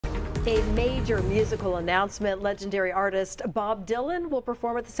A major musical announcement. Legendary artist Bob Dylan will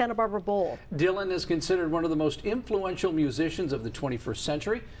perform at the Santa Barbara Bowl. Dylan is considered one of the most influential musicians of the 21st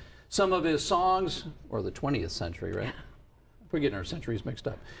century. Some of his songs, or the 20th century, right? We're getting our centuries mixed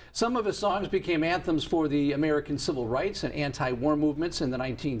up. Some of his songs became anthems for the American civil rights and anti-war movements in the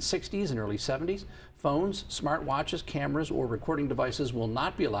 1960s and early 70s. Phones, smartwatches, cameras, or recording devices will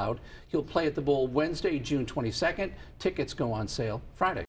not be allowed. He'll play at the Bowl Wednesday, June 22nd. Tickets go on sale Friday.